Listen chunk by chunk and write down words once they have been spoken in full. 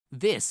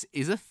This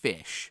is a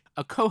fish,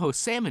 a coho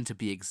salmon to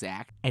be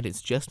exact, and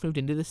it's just moved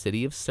into the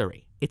city of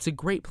Surrey. It's a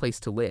great place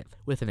to live,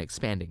 with an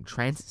expanding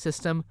transit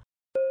system,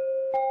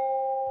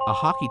 a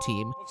hockey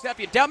team, Step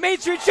you down Main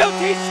Street, shoot,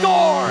 he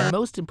scored! and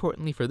most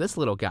importantly for this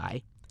little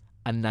guy,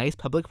 a nice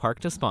public park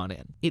to spawn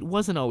in. It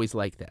wasn't always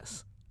like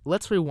this.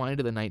 Let's rewind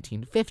to the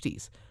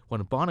 1950s,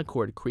 when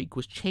Bonaccord Creek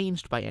was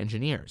changed by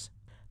engineers.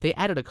 They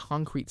added a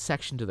concrete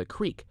section to the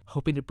creek,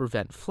 hoping to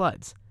prevent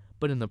floods,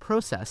 but in the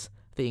process,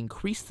 they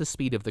increased the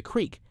speed of the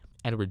creek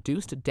and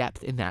reduced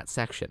depth in that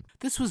section.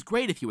 This was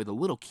great if you were the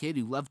little kid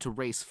who loved to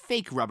race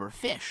fake rubber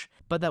fish,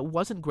 but that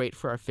wasn't great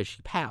for our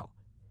fishy pal.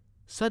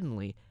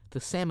 Suddenly, the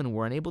salmon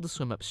were unable to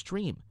swim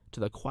upstream to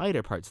the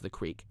quieter parts of the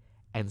creek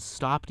and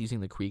stopped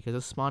using the creek as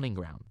a spawning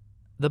ground.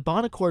 The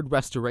Bonaccord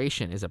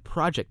restoration is a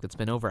project that's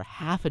been over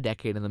half a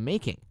decade in the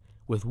making,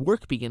 with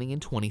work beginning in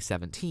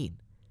 2017.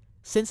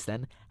 Since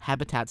then,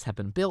 habitats have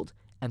been built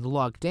and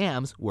log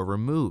dams were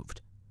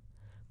removed.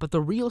 But the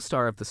real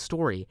star of the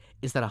story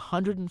is that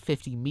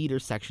 150-meter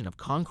section of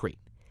concrete.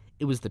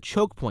 It was the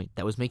choke point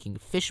that was making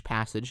fish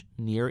passage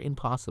near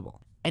impossible.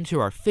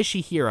 Enter our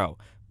fishy hero,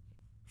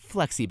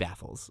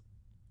 Flexibaffles.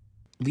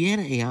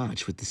 Leanna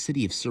Ayach with the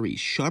City of Surrey's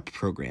SHARP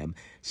program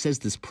says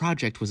this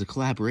project was a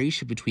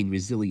collaboration between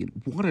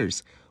Resilient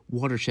Waters,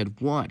 Watershed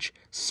Watch,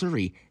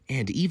 Surrey,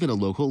 and even a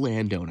local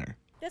landowner.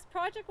 This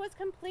project was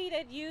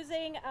completed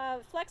using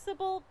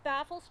flexible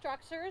baffle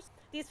structures.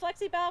 These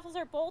flexi-baffles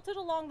are bolted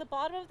along the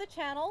bottom of the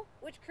channel,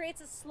 which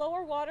creates a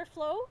slower water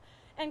flow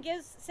and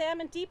gives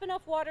salmon deep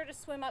enough water to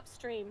swim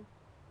upstream.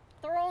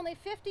 There are only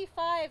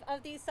 55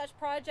 of these such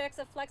projects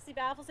of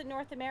flexi-baffles in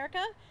North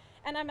America,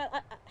 and I'm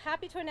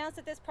happy to announce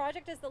that this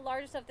project is the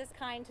largest of this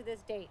kind to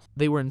this date.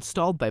 They were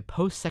installed by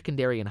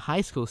post-secondary and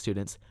high school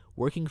students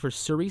working for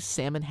Surrey's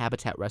Salmon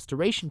Habitat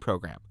Restoration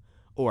Program,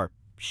 or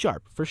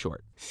SHARP for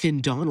short. Finn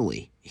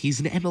Donnelly,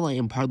 he's an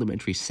MLIM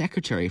parliamentary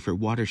secretary for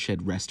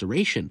Watershed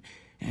Restoration,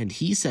 and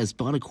he says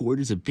Bonaccord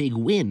is a big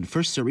win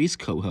for Surrey's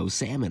coho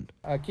salmon.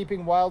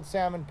 Keeping wild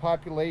salmon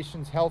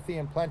populations healthy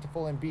and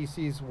plentiful in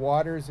BC's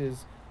waters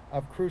is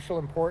of crucial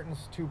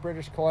importance to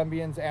British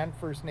Columbians and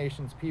First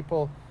Nations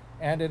people,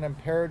 and an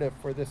imperative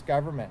for this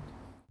government.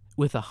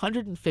 With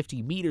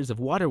 150 meters of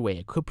waterway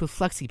equipped with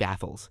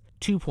Flexibaffles,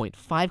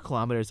 2.5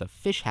 kilometers of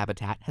fish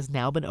habitat has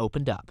now been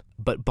opened up.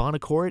 But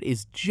Bonaccord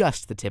is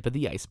just the tip of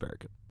the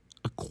iceberg.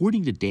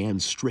 According to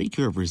Dan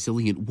Straker of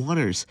Resilient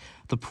Waters,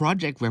 the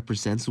project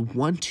represents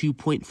one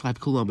 2.5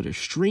 kilometer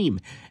stream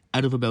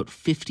out of about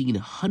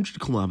 1,500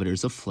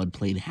 kilometers of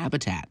floodplain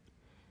habitat.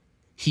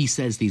 He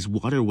says these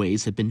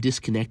waterways have been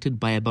disconnected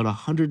by about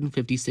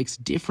 156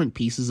 different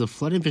pieces of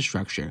flood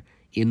infrastructure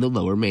in the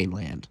Lower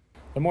Mainland.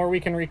 The more we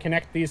can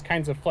reconnect these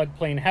kinds of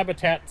floodplain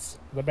habitats,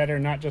 the better,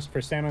 not just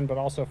for salmon, but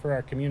also for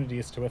our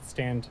communities to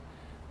withstand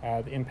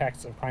the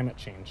impacts of climate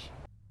change.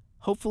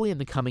 Hopefully in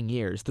the coming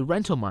years, the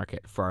rental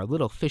market for our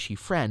little fishy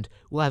friend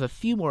will have a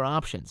few more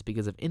options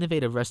because of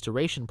innovative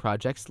restoration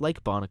projects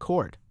like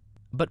Bonaccord.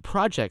 But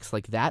projects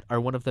like that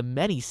are one of the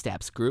many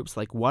steps groups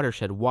like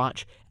Watershed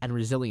Watch and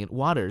Resilient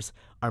Waters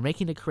are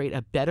making to create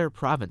a better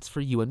province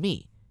for you and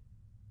me,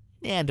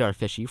 and our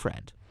fishy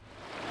friend.